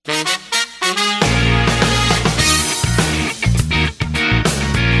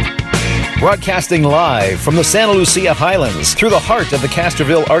Broadcasting live from the Santa Lucia Highlands through the heart of the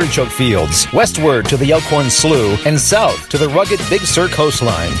Castroville artichoke fields, westward to the Elkhorn Slough, and south to the rugged Big Sur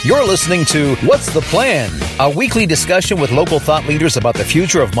coastline. You're listening to What's the Plan? A weekly discussion with local thought leaders about the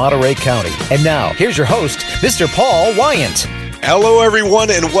future of Monterey County. And now, here's your host, Mr. Paul Wyant. Hello, everyone,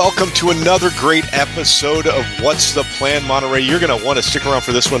 and welcome to another great episode of What's the Plan, Monterey. You're going to want to stick around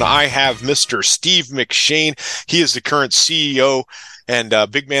for this one. I have Mr. Steve McShane. He is the current CEO and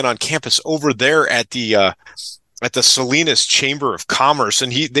big man on campus over there at the Salinas Chamber of Commerce,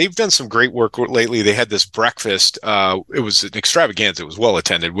 and they've done some great work lately. They had this breakfast. It was an extravaganza. It was well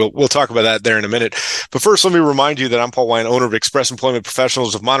attended. We'll talk about that there in a minute. But first, let me remind you that I'm Paul Wyant, owner of Express Employment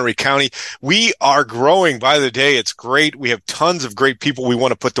Professionals of Monterey County. We are growing by the day. It's great. We have tons of great people we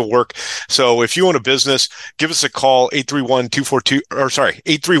want to put to work. So if you own a business, give us a call,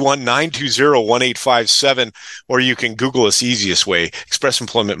 831-920-1857, or you can Google us, easiest way, Express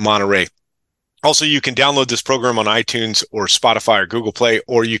Employment Monterey. Also, you can download this program on iTunes or Spotify or Google Play,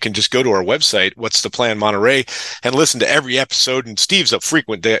 or you can just go to our website, What's the Plan Monterey, and listen to every episode. And Steve's a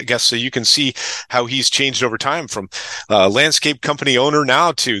frequent guest, so you can see how he's changed over time from landscape company owner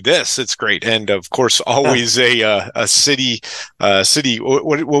now to this. It's great. And of course, always a city,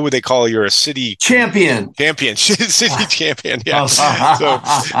 what would they call you? A city champion, city champion. Yeah.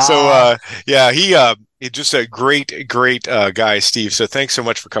 He's just a great guy, Steve. So thanks so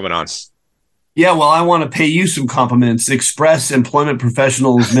much for coming on. Yeah, well, I want to pay you some compliments. Express Employment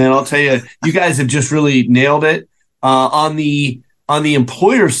Professionals, man, I'll tell you, you guys have just really nailed it. On the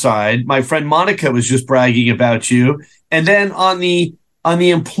employer side, my friend Monica was just bragging about you. And then on the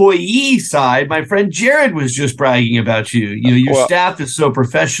employee side, my friend Jared was just bragging about you. You know, your staff is so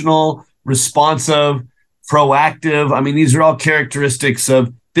professional, responsive, proactive. I mean, these are all characteristics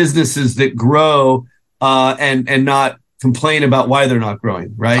of businesses that grow and not complain about why they're not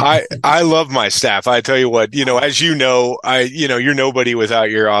growing, right? I love my staff. I tell you what, as you know, you're nobody without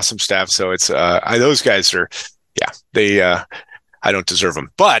your awesome staff. So it's, those guys are, I don't deserve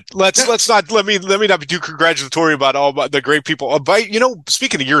them, but let me not be too congratulatory about the great people.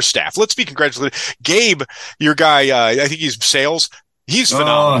 Speaking of your staff, let's be congratulatory. Gabe, your guy, I think he's sales. He's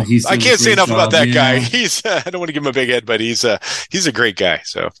phenomenal. I can't say enough about that guy. He's, I don't want to give him a big head, but he's a great guy.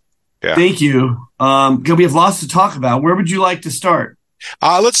 So. Yeah. Thank you. We have lots to talk about. Where would you like to start?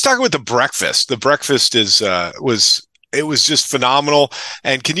 Let's start with the breakfast. The breakfast was just phenomenal.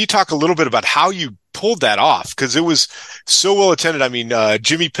 And can you talk a little bit about how you pulled that off? Because it was so well attended. I mean,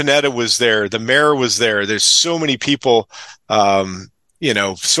 Jimmy Panetta was there. The mayor was there. There's so many people, so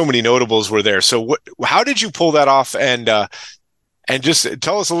many notables were there. So how did you pull that off? And just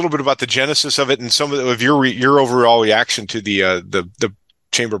tell us a little bit about the genesis of it and some of your overall reaction to the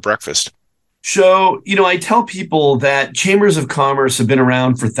chamber breakfast. So, I tell people that chambers of commerce have been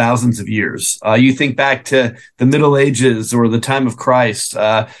around for thousands of years. You think back to the Middle Ages or the time of Christ,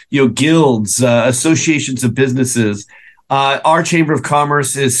 guilds, associations of businesses. Our chamber of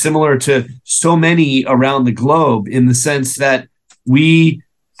commerce is similar to so many around the globe in the sense that we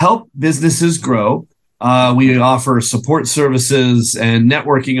help businesses grow. We offer support services and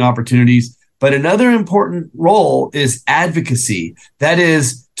networking opportunities. But another important role is advocacy. That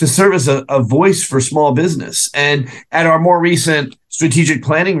is to serve as a voice for small business. And at our more recent strategic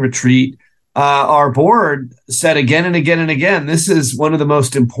planning retreat, our board said again and again and again, this is one of the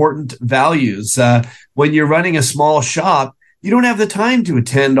most important values. When you're running a small shop, you don't have the time to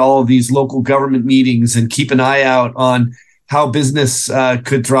attend all of these local government meetings and keep an eye out on how business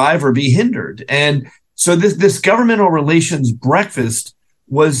could thrive or be hindered. And so this governmental relations breakfast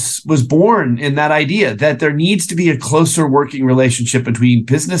was born in that idea that there needs to be a closer working relationship between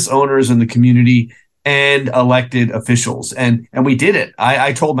business owners and the community and elected officials. And we did it.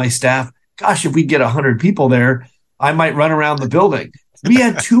 I told my staff, gosh, if we get 100 people there, I might run around the building. We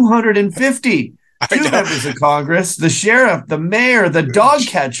had 250. Two members of Congress, the sheriff, the mayor, the dog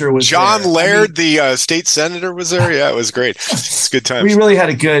catcher was John there. Laird, the state senator, was there. Yeah, it was great. It's good times. We really had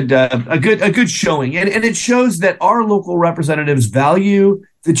a good showing, and it shows that our local representatives value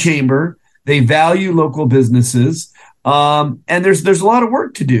the chamber. They value local businesses, and there's a lot of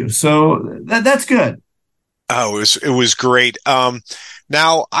work to do. So that's good. Oh, it was great.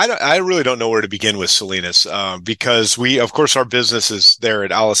 Now, I really don't know where to begin with Salinas, because of course, our business is there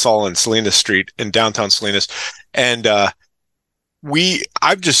at Alisal and Salinas Street in downtown Salinas. And,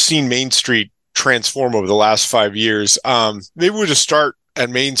 I've just seen Main Street transform over the last 5 years. Maybe we'll just start at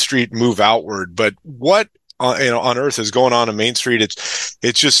Main Street, move outward, but what on earth is going on in Main Street?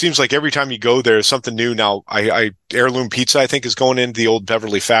 It just seems like every time you go there, something new. Now, Heirloom Pizza, I think, is going into the old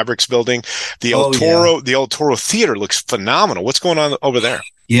Beverly Fabrics building. The El Toro Theater looks phenomenal. What's going on over there?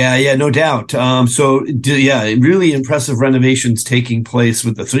 Yeah, no doubt. Really impressive renovations taking place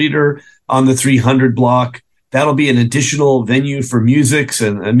with the theater on the 300 block. That'll be an additional venue for music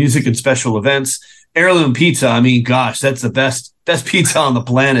and special events. Heirloom Pizza, I mean, gosh, that's the best pizza on the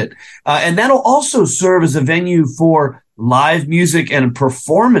planet. And that'll also serve as a venue for live music and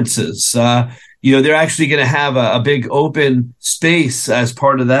performances. They're actually going to have a big open space as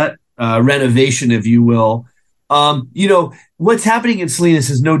part of that renovation, if you will. What's happening in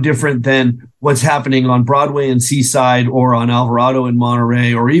Salinas is no different than what's happening on Broadway and Seaside, or on Alvarado in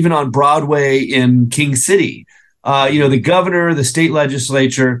Monterey, or even on Broadway in King City. The governor, the state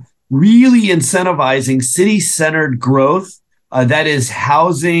legislature, really incentivizing city-centered growth, that is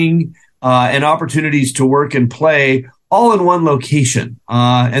housing and opportunities to work and play all in one location.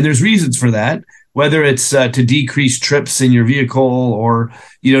 And there's reasons for that, whether it's to decrease trips in your vehicle, or,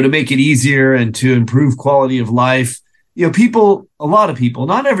 to make it easier and to improve quality of life. A lot of people,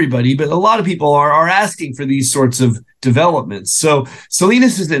 not everybody, but a lot of people are asking for these sorts of developments. So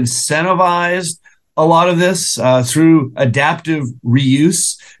Salinas has incentivized a lot of this through adaptive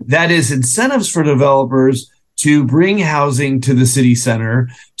reuse. That is incentives for developers to bring housing to the city center,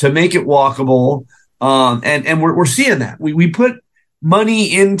 to make it walkable. And we're seeing that. We put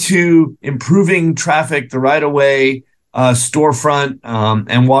money into improving traffic, the right-of-way, storefront,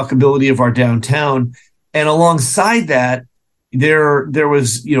 and walkability of our downtown. And alongside that, there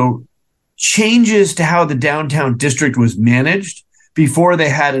was, changes to how the downtown district was managed. Before, they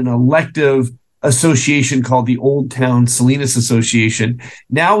had an elective association called the Old Town Salinas Association.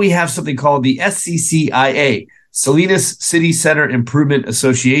 Now we have something called the SCCIA, Salinas City Center Improvement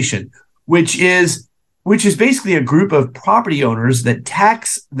Association, which is basically a group of property owners that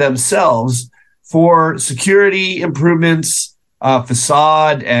tax themselves for security improvements,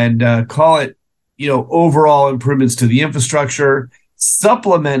 facade, and call it, overall improvements to the infrastructure,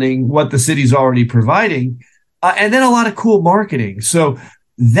 supplementing what the city's already providing, and then a lot of cool marketing. So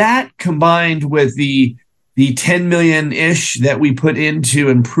that, combined with the 10 million-ish that we put into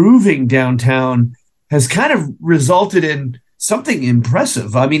improving downtown, has kind of resulted in something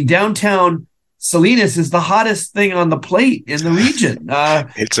impressive. I mean, downtown Salinas is the hottest thing on the plate in the region.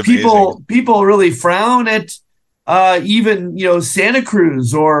 It's amazing. People really frown at even Santa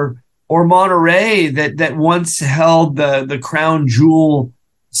Cruz or Monterey that once held the crown jewel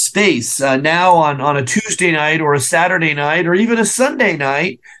space. Now on a Tuesday night or a Saturday night or even a Sunday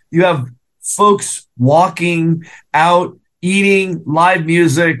night, you have folks walking out, eating, live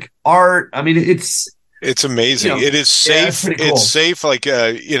music, art. I mean, it's amazing. It is safe. Yeah, cool. It's safe. Like,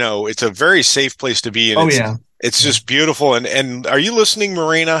 it's a very safe place to be. And it's just beautiful. And are you listening,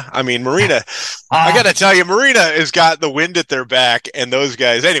 Marina? I mean, Marina, I got to tell you, Marina has got the wind at their back, and those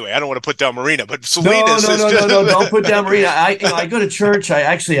guys, anyway, I don't want to put down Marina, but Salinas No, don't put down Marina. I go to church.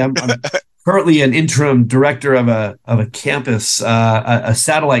 I'm currently an interim director of a campus, a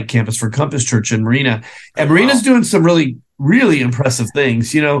satellite campus for Compass Church in Marina. And Marina's doing some really, really impressive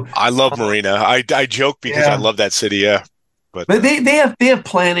things. I love Marina. I joke because I love that city. Yeah. But they have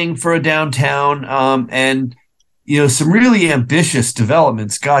planning for a downtown, and some really ambitious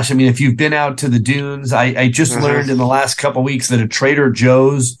developments. Gosh, I mean, if you've been out to the dunes, I just learned in the last couple of weeks that a Trader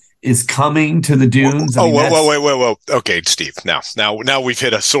Joe's is coming to the dunes. Whoa. Okay, Steve. Now we've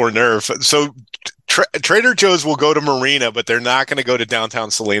hit a sore nerve. So Trader Joe's will go to Marina, but they're not going to go to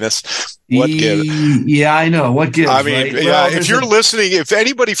downtown Salinas. What gives? Yeah, I know. What gives? I mean, right? Well, if you're listening, if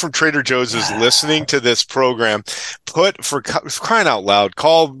anybody from Trader Joe's is listening to this program, for crying out loud,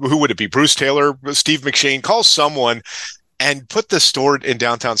 call, who would it be? Bruce Taylor, Steve McShane, call someone and put the store in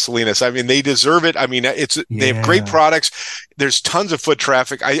downtown Salinas. I mean, they deserve it. I mean, they have great products. There's tons of foot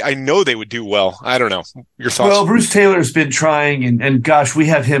traffic. I know they would do well. I don't know. Your thoughts? Well, Bruce Taylor's been trying, and gosh, we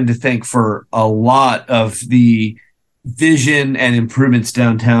have him to thank for a lot of the vision and improvements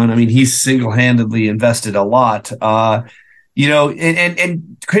downtown. I mean, he's single-handedly invested a lot. And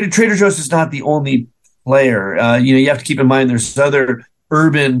Trader Joe's is not the only player. You have to keep in mind there's other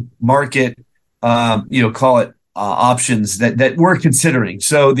urban market, call it, options that we're considering.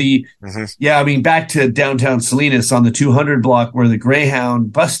 So back to downtown Salinas on the 200 block where the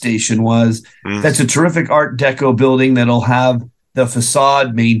Greyhound bus station was, that's a terrific Art Deco building that'll have the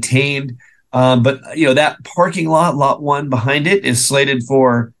facade maintained. But that parking lot one behind it is slated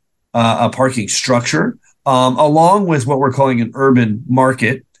for a parking structure, along with what we're calling an urban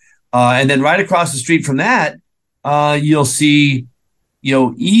market. And then right across the street from that, you'll see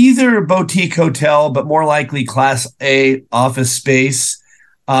either a boutique hotel, but more likely Class A office space.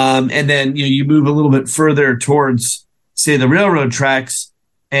 And then, you move a little bit further towards, say, the railroad tracks,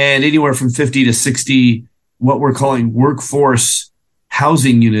 and anywhere from 50 to 60, what we're calling workforce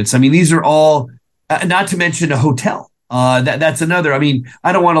housing units. I mean, these are all, not to mention a hotel. That's another. I mean,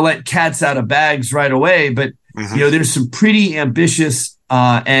 I don't want to let cats out of bags right away, but there's some pretty ambitious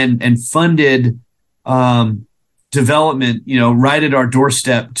and funded development, right at our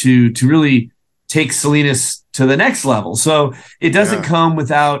doorstep to really take Salinas to the next level. So it doesn't come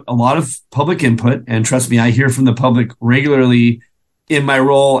without a lot of public input. And trust me, I hear from the public regularly in my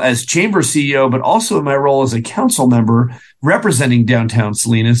role as chamber CEO, but also in my role as a council member representing downtown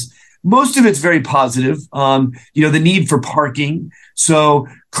Salinas. Most of it's very positive. The need for parking. So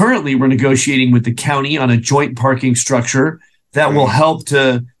currently we're negotiating with the county on a joint parking structure that will help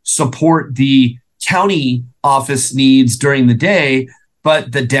to support the county office needs during the day,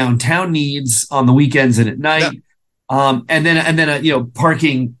 but the downtown needs on the weekends and at night. And then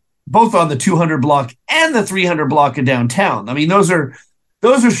parking both on the 200 block and the 300 block of downtown. I mean, those are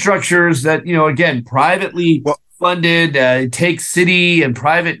structures that, again, privately funded, take city and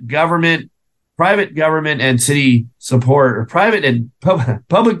private government and city support, or private and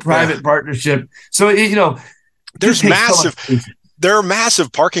public-private partnership. So, there are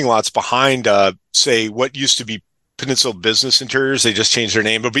massive parking lots behind, say, what used to be Peninsula Business Interiors. They just changed their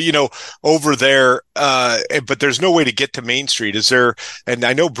name, but over there, but there's no way to get to Main Street. Is there? And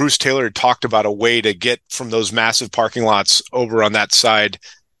I know Bruce Taylor had talked about a way to get from those massive parking lots over on that side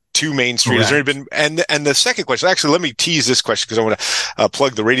to Main Street. Correct. Has there been? And the second question, actually, let me tease this question because I want to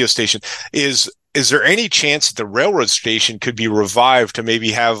plug the radio station. Is there any chance that the railroad station could be revived to maybe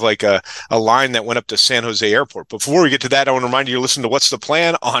have like a line that went up to San Jose Airport? Before we get to that, I want to remind you to listen to What's the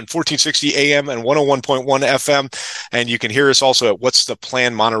Plan on 1460 AM and 101.1 FM. And you can hear us also at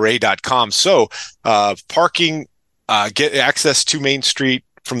what'stheplanmonterey.com. So parking, get access to Main Street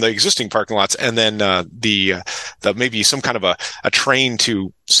from the existing parking lots, and then the maybe some kind of a train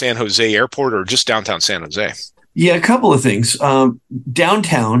to San Jose Airport or just downtown San Jose. Yeah, a couple of things.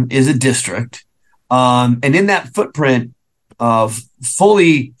 Downtown is a district. And in that footprint of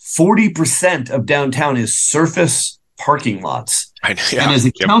fully 40% of downtown is surface parking lots. And as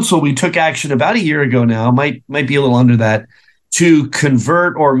a council, we took action about a year ago now, might be a little under that, to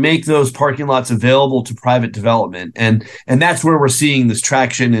convert or make those parking lots available to private development. And that's where we're seeing this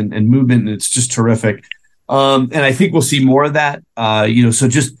traction and movement. And it's just terrific. And I think we'll see more of that. So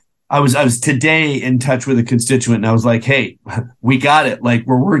just, I was today in touch with a constituent and I was like, hey, we got it. Like,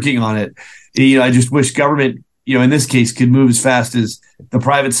 we're working on it. I just wish government, in this case, could move as fast as the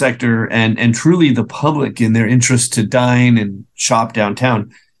private sector and truly the public in their interest to dine and shop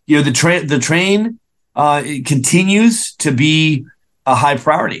downtown. The train it continues to be a high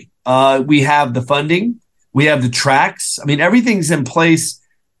priority. We have the funding, we have the tracks. I mean, everything's in place.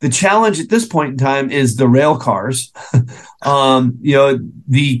 The challenge at this point in time is the rail cars.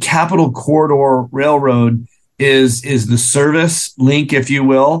 The Capital Corridor Railroad is the service link, if you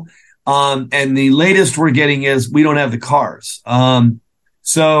will. And the latest we're getting is we don't have the cars.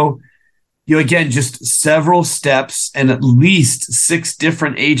 Again, just several steps and at least 6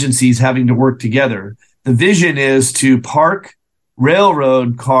 different agencies having to work together. The vision is to park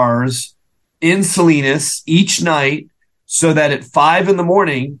railroad cars in Salinas each night so that at 5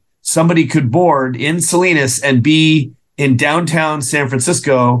 a.m, somebody could board in Salinas and be in downtown San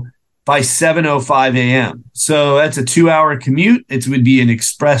Francisco by 7:05 a.m. So that's a 2-hour commute. It would be an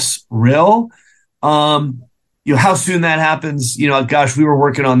express rail. How soon that happens, we were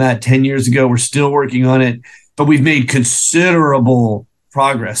working on that 10 years ago. We're still working on it, but we've made considerable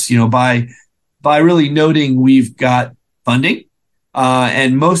progress, by really noting we've got funding.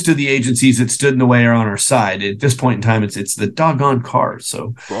 And most of the agencies that stood in the way are on our side. At this point in time, it's the doggone cars.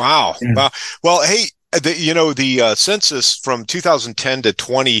 So, wow. Yeah. Well, hey, the census from 2010 to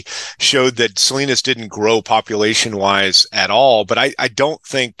 20 showed that Salinas didn't grow population wise at all. But I don't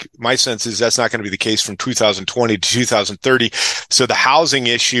think, my sense is that's not going to be the case from 2020 to 2030. So the housing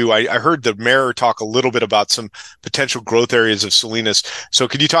issue, I heard the mayor talk a little bit about some potential growth areas of Salinas. So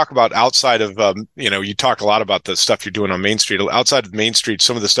could you talk about outside of, you talk a lot about the stuff you're doing on Main Street, outside of Main Street,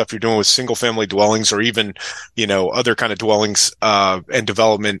 some of the stuff you're doing with single family dwellings or even, other kind of dwellings, and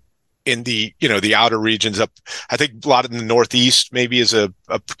development in the, the outer regions up. I think a lot in the Northeast maybe is a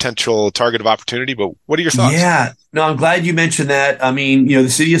potential target of opportunity, but what are your thoughts? Yeah, no, I'm glad you mentioned that. I mean, the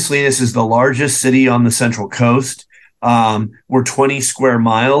city of Salinas is the largest city on the Central Coast. We're 20 square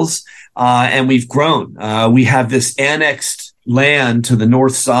miles, and we've grown. We have this annexed land to the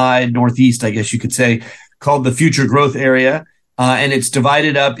north side, northeast, I guess you could say, called the Future Growth Area. And it's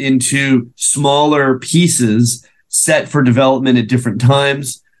divided up into smaller pieces set for development at different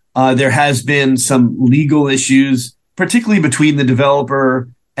times. There has been some legal issues, particularly between the developer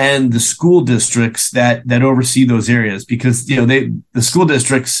and the school districts that oversee those areas, because the school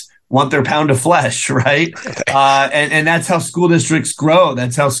districts want their pound of flesh, right? And that's how school districts grow.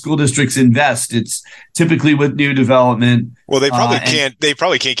 That's how school districts invest. It's typically with new development. Well, they probably can't. They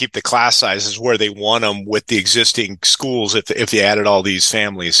probably can't keep the class sizes where they want them with the existing schools if they added all these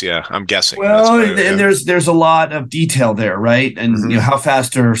families. Yeah, I'm guessing. Well, and there's a lot of detail there, right? And how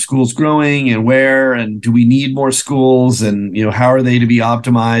fast are schools growing, and where, and do we need more schools, and how are they to be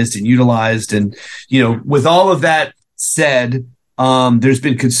optimized and utilized, and with all of that said. There's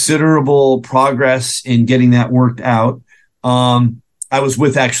been considerable progress in getting that worked out. I was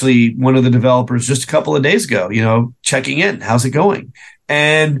with actually one of the developers just a couple of days ago, checking in. How's it going?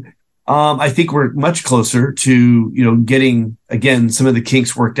 And I think we're much closer to, getting, again, some of the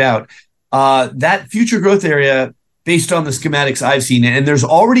kinks worked out. That future growth area, based on the schematics I've seen, and there's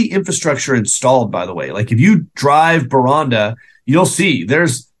already infrastructure installed, by the way. Like if you drive Boronda, you'll see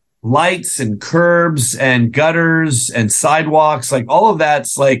there's lights and curbs and gutters and sidewalks, like all of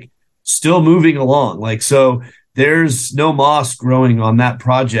that's like still moving along. Like, so there's no moss growing on that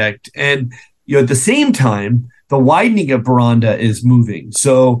project. And, at the same time, the widening of Boronda is moving.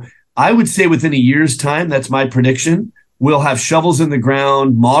 So I would say within a year's time, that's my prediction, we'll have shovels in the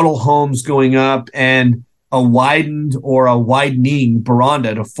ground, model homes going up, and a widened or a widening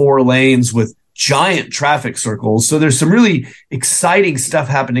Boronda to 4 lanes with giant traffic circles. So there's some really exciting stuff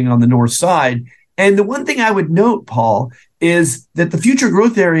happening on the north side. And the one thing I would note, Paul, is that the future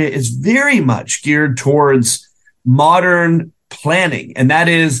growth area is very much geared towards modern planning. And that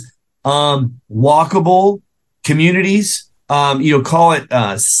is walkable communities, call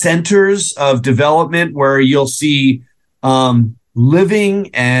it centers of development where you'll see living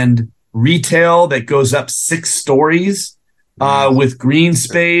and retail that goes up 6 stories. With green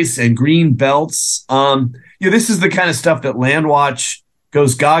space and green belts. This is the kind of stuff that Landwatch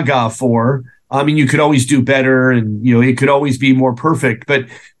goes gaga for. I mean, you could always do better and, it could always be more perfect.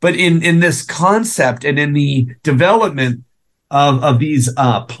 But in this concept and in the development of these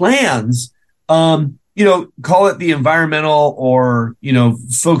plans, call it the environmental or,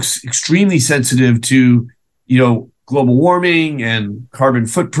 folks extremely sensitive to, global warming and carbon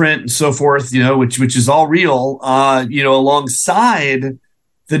footprint and so forth, which is all real, alongside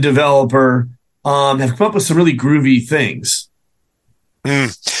the developer, have come up with some really groovy things.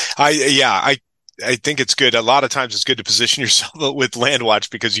 I think it's good. A lot of times it's good to position yourself with Landwatch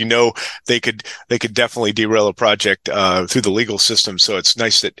because they could definitely derail a project through the legal system. So it's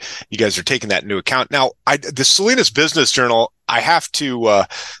nice that you guys are taking that into account. Now, the Salinas Business Journal,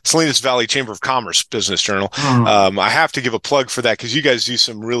 Salinas Valley Chamber of Commerce Business Journal, I have to give a plug for that because you guys do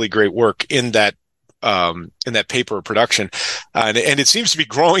some really great work in that paper production, and it seems to be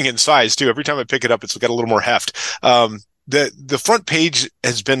growing in size too. Every time I pick it up, it's got a little more heft. The front page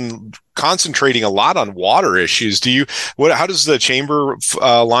has been concentrating a lot on water issues. How does the chamber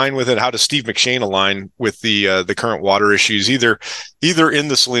align with it? How does Steve McShane align with the current water issues, either in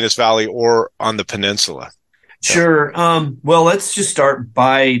the Salinas Valley or on the peninsula? Sure. Well, let's just start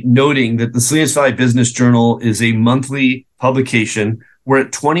by noting that the Salinas Valley Business Journal is a monthly publication. We're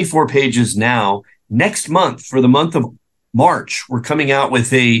at 24 pages now. Next month, for the month of March, we're coming out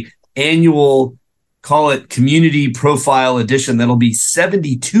with a annual, call it community profile edition. That'll be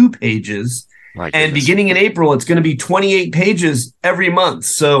 72 pages. And beginning in April, it's going to be 28 pages every month.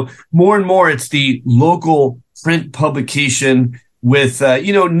 So more and more, it's the local print publication with,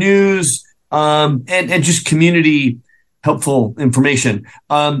 news, and just community helpful information.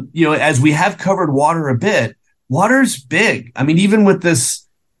 As we have covered water a bit, water's big. I mean, even with this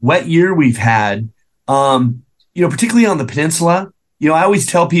wet year we've had, particularly on the peninsula, I always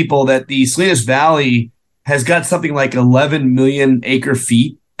tell people that the Salinas Valley has got something like 11 million acre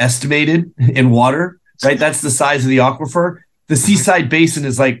feet estimated in water, right? That's the size of the aquifer. The Seaside Basin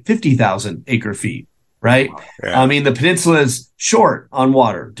is like 50,000 acre feet, right? Yeah. I mean, the peninsula is short on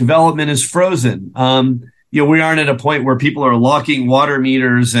water. Development is frozen. We aren't at a point where people are locking water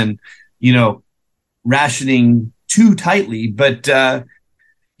meters and, rationing too tightly, but,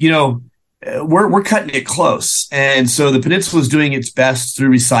 we're cutting it close. And so the peninsula is doing its best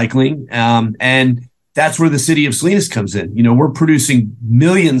through recycling. And that's where the city of Salinas comes in. We're producing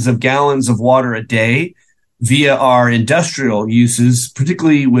millions of gallons of water a day via our industrial uses,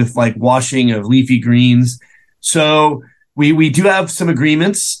 particularly with like washing of leafy greens. So we do have some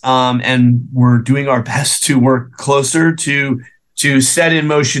agreements, and we're doing our best to work closer to set in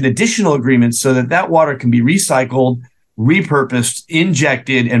motion additional agreements so that water can be recycled, repurposed,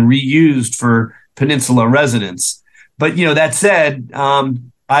 injected, and reused for peninsula residents. But, that said,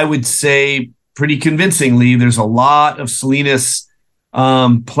 I would say pretty convincingly, there's a lot of Salinas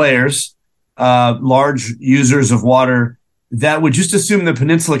players, large users of water that would just assume the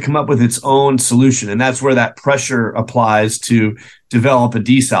peninsula come up with its own solution. And that's where that pressure applies to develop a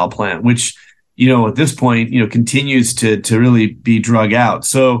desal plant, which, at this point, continues to really be drug out.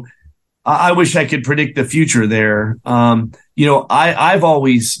 So I wish I could predict the future there. I've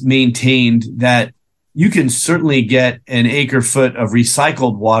always maintained that you can certainly get an acre foot of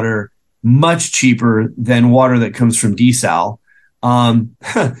recycled water much cheaper than water that comes from desal.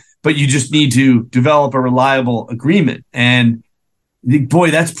 But you just need to develop a reliable agreement. And boy,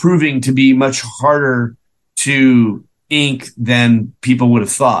 that's proving to be much harder to ink than people would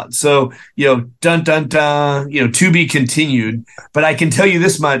have thought. So, dun, dun, dun, to be continued. But I can tell you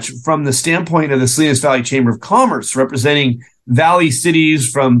this much from the standpoint of the Salinas Valley Chamber of Commerce, representing Valley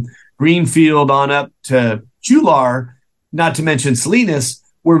cities from Greenfield on up to Chular, not to mention Salinas,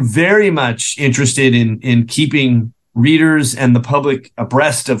 we're very much interested in keeping readers and the public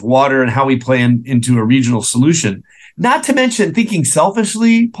abreast of water and how we play into a regional solution. Not to mention, thinking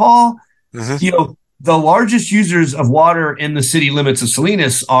selfishly, Paul, the largest users of water in the city limits of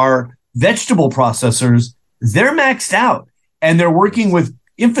Salinas are vegetable processors. They're maxed out and they're working with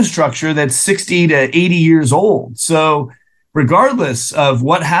infrastructure that's 60 to 80 years old. So regardless of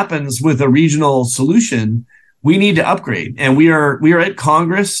what happens with a regional solution, we need to upgrade. And we are at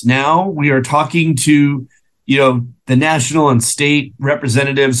Congress now. We are talking to the national and state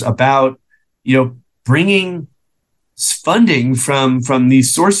representatives about, bringing funding from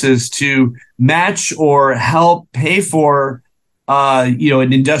these sources to match or help pay for,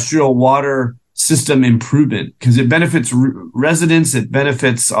 an industrial water system improvement, because it benefits residents. It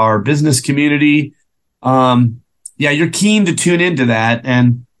benefits our business community. You're keen to tune into that.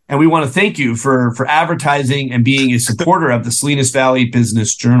 And we want to thank you for advertising and being a supporter of the Salinas Valley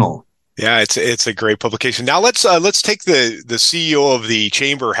Business Journal. Yeah, it's a great publication. Now let's take the CEO of the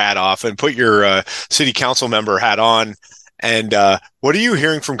chamber hat off and put your city council member hat on. And what are you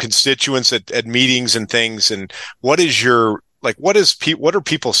hearing from constituents at meetings and things? And what are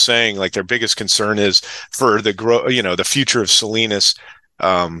people saying? Like their biggest concern is for the future of Salinas.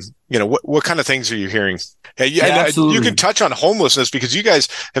 What kind of things are you hearing? Yeah, you can touch on homelessness because you guys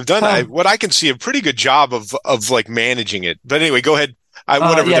have done what I can see a pretty good job of like managing it. But anyway, go ahead.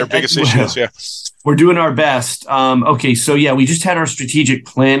 Their biggest issue is. Yeah. We're doing our best. Okay. So we just had our strategic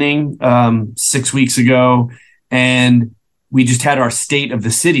planning 6 weeks ago, and we just had our state of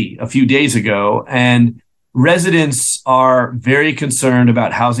the city a few days ago, and residents are very concerned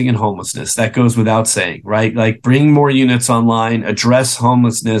about housing and homelessness. That goes without saying, right? Like bring more units online, address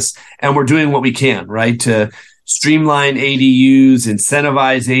homelessness. And we're doing what we can, right? To streamline ADUs,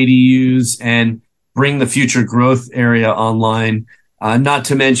 incentivize ADUs, and bring the future growth area online. Not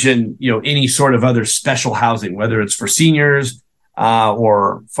to mention, any sort of other special housing, whether it's for seniors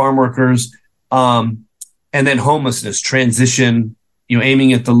or farm workers, and then homelessness transition,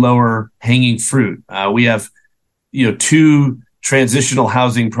 aiming at the lower hanging fruit. We have, 2 transitional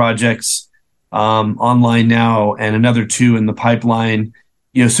housing projects online now, and another 2 in the pipeline.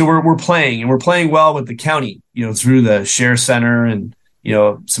 So we're playing well with the county, through the Share Center and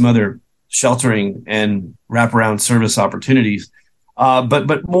some other sheltering and wraparound service opportunities.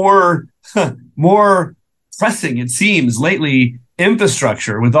 But more pressing, it seems, lately,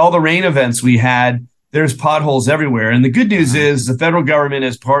 infrastructure. With all the rain events we had, there's potholes everywhere. And the good news is the federal government,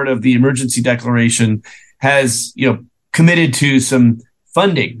 as part of the emergency declaration, has committed to some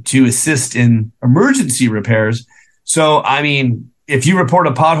funding to assist in emergency repairs. So, if you report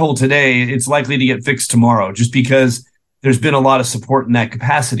a pothole today, it's likely to get fixed tomorrow, just because there's been a lot of support in that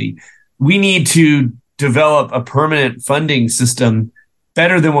capacity. We need to develop a permanent funding system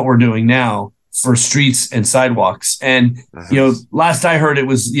better than what we're doing now for streets and sidewalks. And, last I heard, it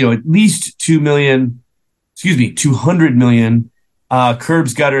was, at least 200 million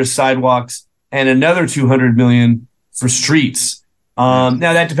curbs, gutters, sidewalks, and another 200 million for streets. Now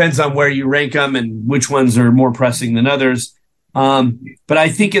that depends on where you rank them and which ones are more pressing than others. But I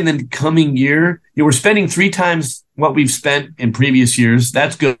think in the coming year, we're spending 3 times what we've spent in previous years.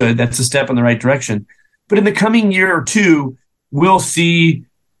 That's good. That's a step in the right direction. But in the coming year or 2, we'll see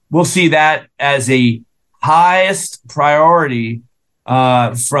that as a highest priority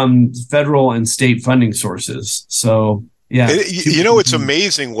from federal and state funding sources. So, yeah. It's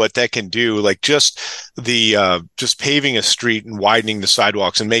amazing what that can do. Like just just paving a street and widening the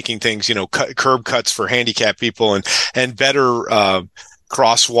sidewalks and making things, curb cuts for handicapped people and better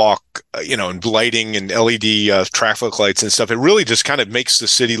crosswalk, and lighting and LED traffic lights and stuff. It really just kind of makes the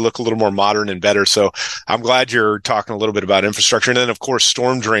city look a little more modern and better. So I'm glad you're talking a little bit about infrastructure. And then, of course,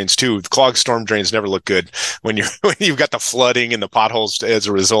 storm drains too. Clogged storm drains never look good when you've got the flooding and the potholes as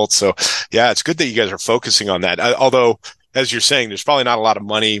a result. So yeah, it's good that you guys are focusing on that. Although, as you're saying, there's probably not a lot of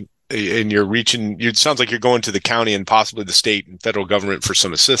money, and it sounds like you're going to the county and possibly the state and federal government for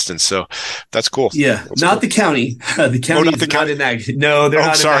some assistance. So that's cool. Yeah. That's not cool. the county. The county is not in that. No, they're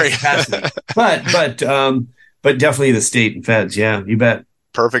not sorry. in that capacity. But definitely the state and feds. Yeah, you bet.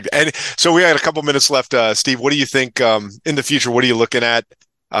 Perfect. And so we had a couple minutes left. Steve, what do you think in the future? What are you looking at?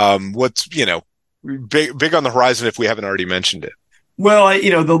 What's, big on the horizon if we haven't already mentioned it? Well,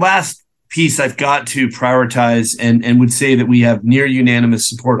 the last piece I've got to prioritize and would say that we have near unanimous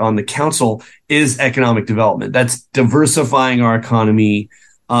support on the council is economic development. That's diversifying our economy,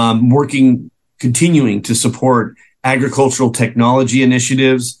 continuing to support agricultural technology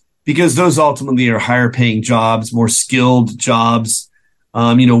initiatives, because those ultimately are higher paying jobs, more skilled jobs.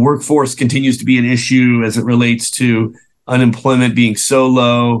 Workforce continues to be an issue as it relates to unemployment being so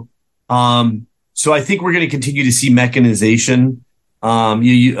low. So I think we're going to continue to see mechanization.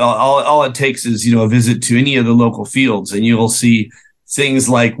 All it takes is, a visit to any of the local fields, and you'll see things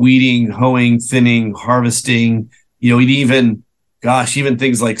like weeding, hoeing, thinning, harvesting, even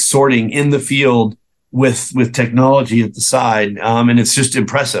things like sorting in the field with technology at the side. And it's just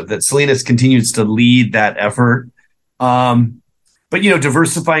impressive that Salinas continues to lead that effort. But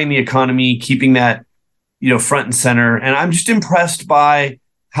diversifying the economy, keeping that, front and center. And I'm just impressed by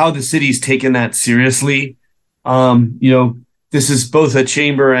how the city's taken that seriously. This is both a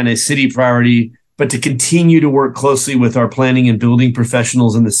chamber and a city priority, but to continue to work closely with our planning and building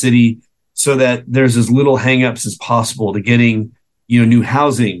professionals in the city so that there's as little hangups as possible to getting, new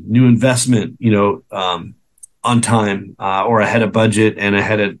housing, new investment, on time, or ahead of budget and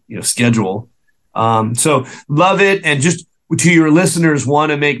ahead of, schedule. So love it. And just to your listeners,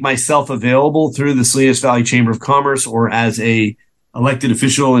 want to make myself available through the Salinas Valley Chamber of Commerce or as a elected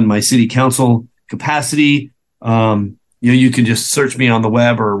official in my city council capacity. You can just search me on the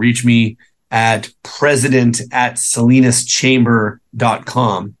web or reach me at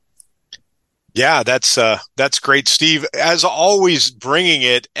president@salinaschamber.com. Yeah, that's great, Steve. As always, bringing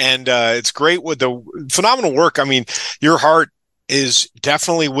it, and it's great with the phenomenal work. I mean, your heart is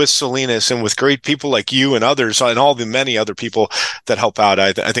definitely with Salinas and with great people like you and others and all the many other people that help out.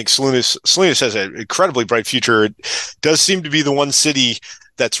 I think Salinas has an incredibly bright future. It does seem to be the one city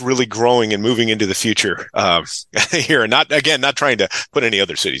that's really growing and moving into the future here. Not trying to put any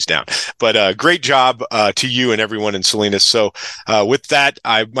other cities down, but great job to you and everyone in Salinas. So with that,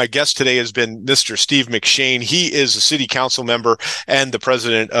 my guest today has been Mr. Steve McShane. He is a city council member and the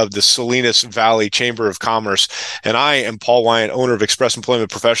president of the Salinas Valley Chamber of Commerce. And I am Paul Wyant, owner of Express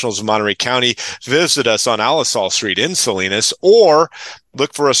Employment Professionals of Monterey County. Visit us on Alisal Street in Salinas, or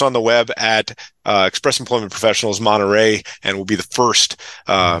look for us on the web at Express Employment Professionals Monterey, and we'll be the first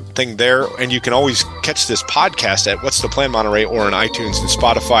thing there. And you can always catch this podcast at What's the Plan Monterey or on iTunes and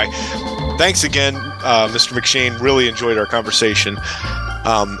Spotify. Thanks again, Mr. McShane. Really enjoyed our conversation.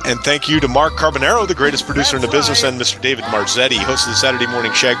 And thank you to Mark Carbonaro, the greatest producer in the business, and Mr. David Marzetti, host of the Saturday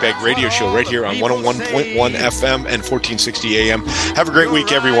Morning Shagbag Radio Show right here on 101.1 FM and 1460 AM. Have a great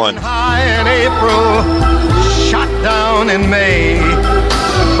week, everyone. High in April, shot down in May,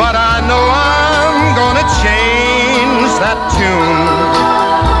 but I know I'm gonna change that tune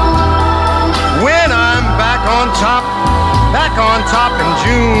when I'm back on top in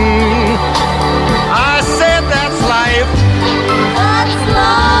June. I said that's life.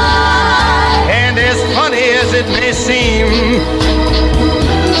 And as funny as it may seem,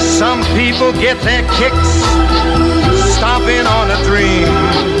 some people get their kicks stomping on a dream.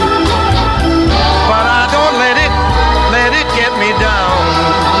 But I don't let it get me down.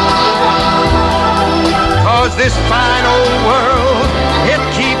 'Cause this fine old world, it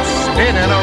keeps spinning around.